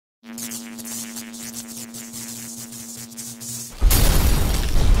It's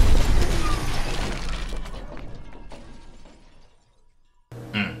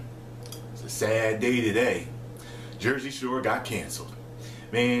a sad day today. Jersey Shore got canceled.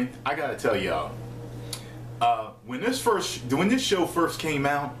 Man, I gotta tell y'all, when this show first came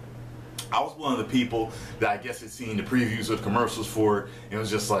out, I was one of the people that I guess had seen the previews or the commercials for it, and it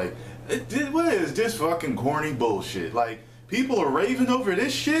was just like, what is this fucking corny bullshit? Like, people are raving over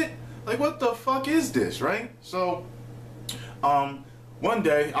this shit? Like, what the fuck is this, right? So, one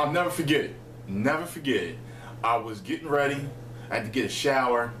day, I'll never forget it. Never forget it. I was getting ready. I had to get a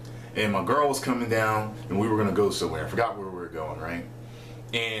shower, and my girl was coming down, and we were gonna go somewhere. I forgot where we were going, right?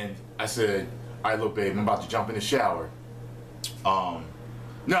 And I said, all right, look, babe, I'm about to jump in the shower. No.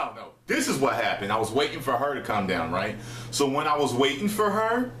 This is what happened. I was waiting for her to come down, right? So when I was waiting for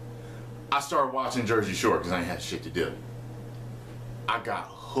her, I started watching Jersey Shore because I ain't had shit to do. I got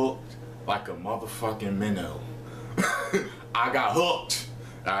hooked like a motherfucking minnow. I got hooked,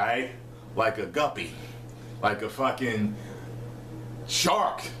 alright? Like a guppy. Like a fucking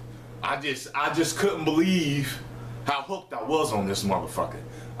shark. I just couldn't believe how hooked I was on this motherfucker.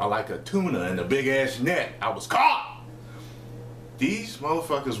 I like a tuna in a big ass net. I was caught. These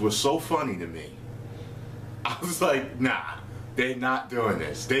motherfuckers were so funny to me. I was like, nah, they're not doing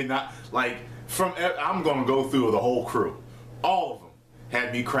this. They not, like, I'm gonna go through the whole crew. All of them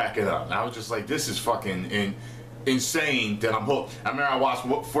had me cracking up. And I was just like, this is fucking insane that I'm hooked. I remember I watched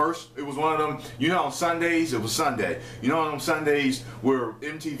first, it was one of them, you know, on Sundays, it was Sunday. You know, on Sundays where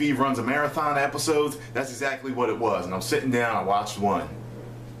MTV runs a marathon episodes, that's exactly what it was. And I'm sitting down, I watched one.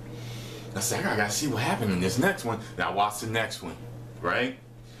 I said, I gotta see what happened in this next one. And I watched the next one, right?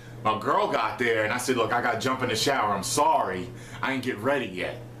 My girl got there and I said, look, I gotta jump in the shower. I'm sorry, I ain't get ready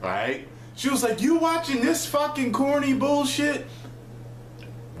yet, right? She was like, you watching this fucking corny bullshit?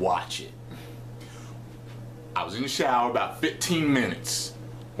 Watch it. I was in the shower about 15 minutes.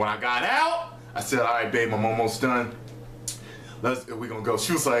 When I got out, I said, all right, babe, I'm almost done. We gonna go.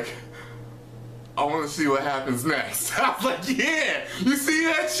 She was like, I want to see what happens next. I was like, yeah, you see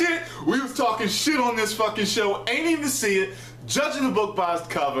that shit? We was talking shit on this fucking show, ain't even see it, judging the book by its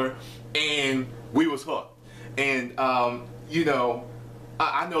cover, and we was hooked. And, you know,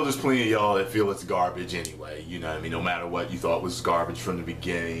 I know there's plenty of y'all that feel it's garbage anyway, you know what I mean? No matter what you thought was garbage from the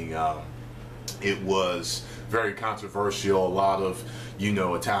beginning, it was very controversial. A lot of, you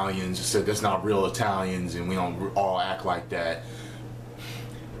know, Italians said that's not real Italians and we don't all act like that.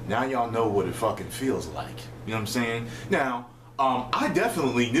 Now y'all know what it fucking feels like. You know what I'm saying? Now, I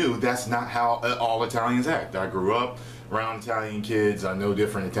definitely knew that's not how all Italians act. I grew up around Italian kids. I know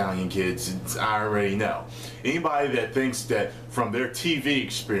different Italian kids. I already know. Anybody that thinks that from their TV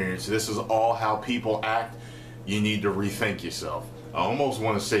experience, this is all how people act, you need to rethink yourself. I almost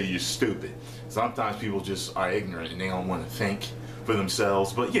want to say you're stupid. Sometimes people just are ignorant and they don't want to think for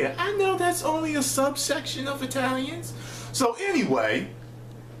themselves. But yeah, I know that's only a subsection of Italians. So anyway,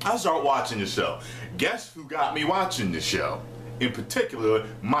 I start watching the show. Guess who got me watching the show? In particular,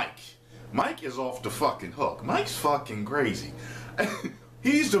 Mike. Mike is off the fucking hook. Mike's fucking crazy.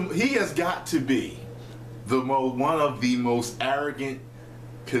 He has got to be one of the most arrogant,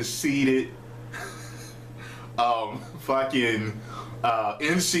 conceited, fucking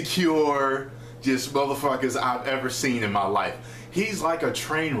insecure, just motherfuckers I've ever seen in my life. He's like a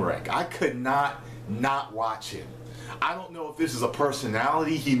train wreck. I could not watch him. I don't know if this is a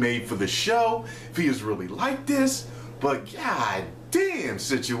personality he made for the show, if he is really like this, but god damn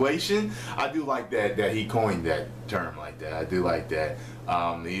situation. I do like that he coined that term like that. I do like that.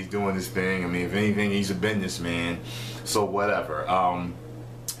 He's doing his thing. I mean, if anything, he's a businessman, so whatever.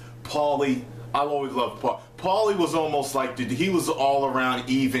 Paulie, I've always loved Paulie. Paulie was almost like, he was all around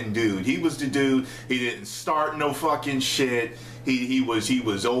even dude. He was the dude, he didn't start no fucking shit. He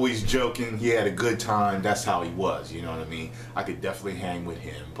was always joking. He had a good time. That's how he was, you know what I mean? I could definitely hang with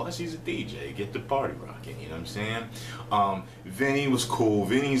him. Plus, he's a DJ. Get the party rocking, you know what I'm saying? Vinny was cool.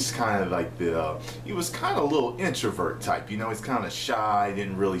 Vinny's kind of like he was kind of a little introvert type, you know? He's kind of shy,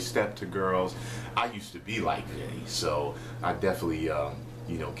 didn't really step to girls. I used to be like Vinny, so I definitely,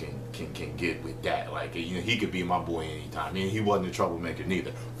 you know, can get with that. Like, you know, he could be my boy anytime. I mean, he wasn't a troublemaker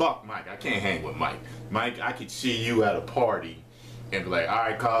neither. Fuck Mike. I can't hang with Mike. Mike, I could see you at a party and be like, all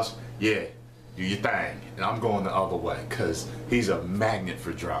right, cuz, yeah, do your thing. And I'm going the other way because he's a magnet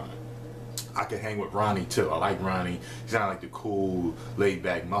for drama. I could hang with Ronnie too. I like Ronnie. He's not like the cool,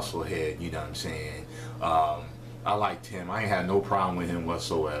 laid-back musclehead, you know what I'm saying? I liked him. I ain't had no problem with him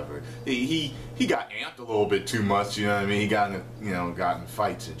whatsoever. He got amped a little bit too much, you know what I mean? He got in, got in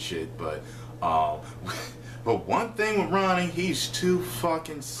fights and shit, but But one thing with Ronnie, he's too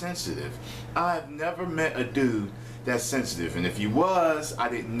fucking sensitive. I've never met a dude that's sensitive, and if he was, I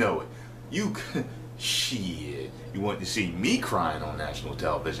didn't know it. You could, shit, you want to see me crying on national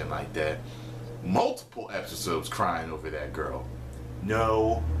television like that? Multiple episodes crying over that girl.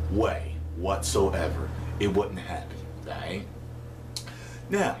 No way whatsoever. It wouldn't happen, right?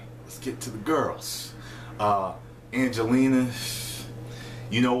 Now, let's get to the girls. Angelina,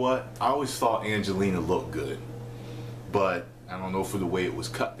 you know what? I always thought Angelina looked good, but I don't know for the way it was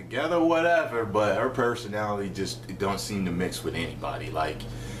cut together or whatever, but her personality just, it don't seem to mix with anybody. Like,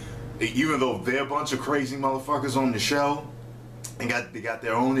 even though they're a bunch of crazy motherfuckers on the show, and they got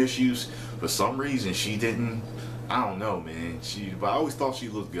their own issues, for some reason she didn't. I don't know, man. But I always thought she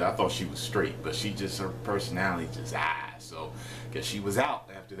looked good. I thought she was straight, but her personality just so guess she was out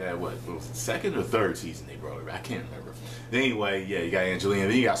after that. What was the second or third season they brought her back? I can't remember. Anyway, yeah, you got Angelina,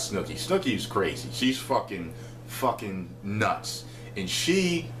 then you got Snooki. Snooki's crazy. She's fucking nuts, and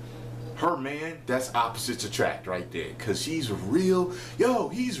her man, that's opposites attract right there, cause he's real.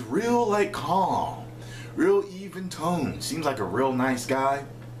 He's real, like, calm, real even tone. Seems like a real nice guy,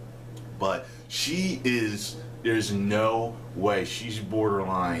 but there's no way, she's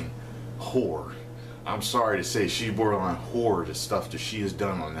borderline whore. I'm sorry to say, she's borderline whore, the stuff that she has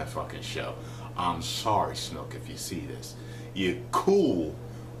done on that fucking show. I'm sorry, Snook, if you see this. You're cool,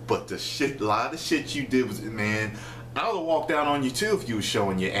 but a lot of shit you did was, man, I would have walked out on you too if you was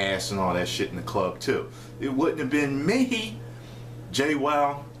showing your ass and all that shit in the club too. It wouldn't have been me.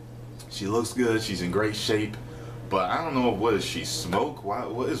 Wow, she looks good, she's in great shape, but I don't know, what does she smoke?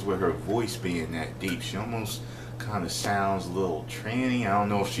 What is with her voice being that deep? She almost kind of sounds a little tranny. I don't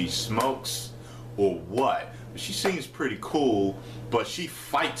know if she smokes or what, but she seems pretty cool, but she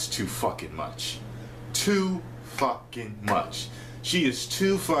fights too fucking much. Too fucking much. She is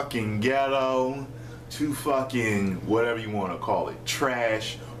too fucking ghetto, too fucking whatever you want to call it,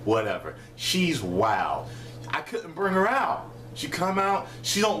 trash, whatever. She's wild. I couldn't bring her out. She come out,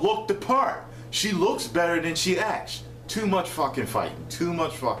 she don't look the part. She looks better than she acts. Too much fucking fighting, too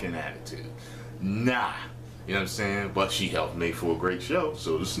much fucking attitude. Nah. You know what I'm saying? But she helped make for a great show,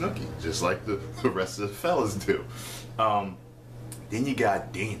 so does Snooki, just like the rest of the fellas do. Then you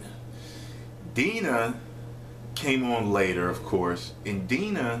got Dina. Dina came on later, of course, and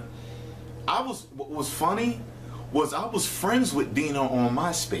Dina, what was funny was I was friends with Dina on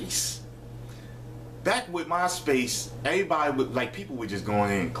MySpace. Back with MySpace, everybody would, like, people would just go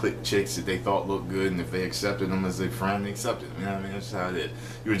in and click chicks that they thought looked good, and if they accepted them as their friend, they accepted them. You know what I mean? That's how it is.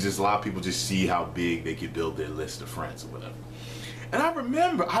 You would just, a lot of people just see how big they could build their list of friends or whatever. And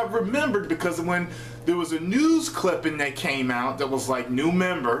I remembered because when there was a news clipping that came out that was like, new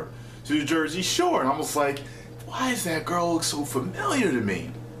member to the Jersey Shore, and I was like, why does that girl look so familiar to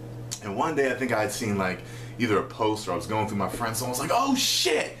me? And one day I think I had seen like either a post or I was going through my friends, and I was like, oh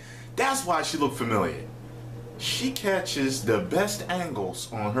shit! That's why she looked familiar. She catches the best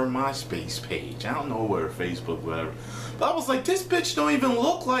angles on her MySpace page. I don't know what her Facebook, whatever. But I was like, this bitch don't even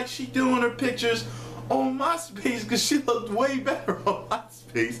look like she doing her pictures on MySpace, because she looked way better on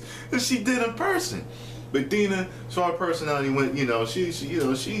MySpace than she did in person. But Dina, so her personality went,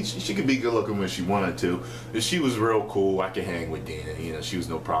 she could be good looking when she wanted to. But she was real cool. I could hang with Dina. She was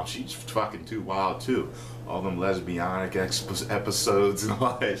no problem. She's fucking too wild too. All them lesbianic episodes and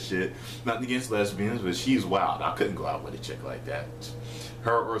all that shit. Nothing against lesbians, but she's wild. I couldn't go out with a chick like that.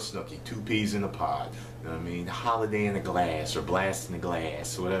 Her or Snooki, two peas in a pod. You know what I mean? Holiday in a glass or blast in the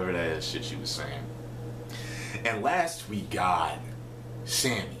glass, or whatever that is shit she was saying. And last we got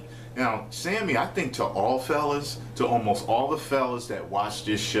Sammy. Now, Sammy, I think to almost all the fellas that watch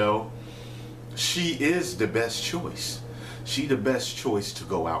this show, she is the best choice. She the best choice to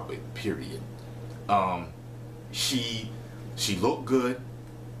go out with, period. She looked good,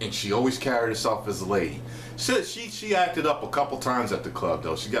 and she always carried herself as a lady. So she acted up a couple times at the club,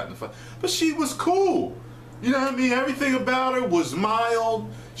 though. She got in the fight, but she was cool. You know what I mean? Everything about her was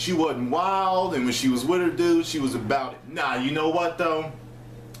mild. She wasn't wild, and when she was with her dude, she was about it. Nah, you know what though?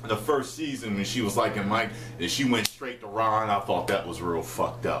 The first season when she was liking Mike and she went straight to Ron, I thought that was real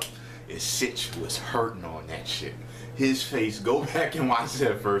fucked up. And Sitch was hurting on that shit. His face, go back and watch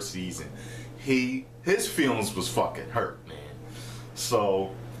that first season. His feelings was fucking hurt, man.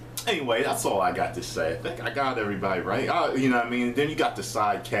 So anyway, that's all I got to say. I think I got everybody right. You know what I mean? Then you got the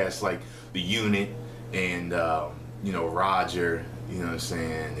side cast like the unit and Roger, you know what I'm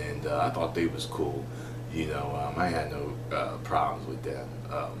saying? And I thought they was cool. I had no problems with them.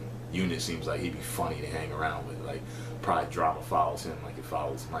 Unit seems like he'd be funny to hang around with. Like, probably drama follows him like it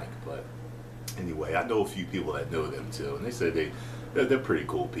follows Mike. But anyway, I know a few people that know them too, and they said they're pretty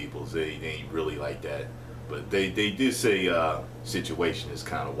cool people. They ain't really like that but they did say situation is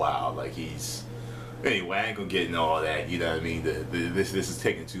kind of wild. Like he's anyway. I ain't gonna get into all that. You know what I mean? This is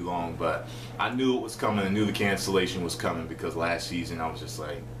taking too long, but I knew it was coming. I knew the cancellation was coming because last season I was just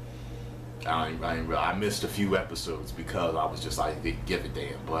like, I missed a few episodes because I didn't give a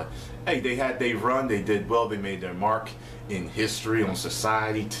damn. But hey, they had their run. They did well. They made their mark in history, on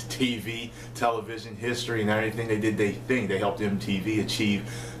society, TV, television history, and everything. They did their thing. They helped MTV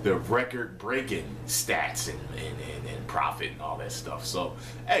achieve the record-breaking stats and profit and all that stuff. So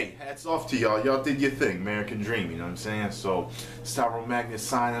hey, hats off to y'all. Y'all did your thing, American Dream. You know what I'm saying? So it's Tyrone Magnus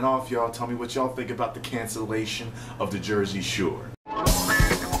signing off. Y'all tell me what y'all think about the cancellation of the Jersey Shore.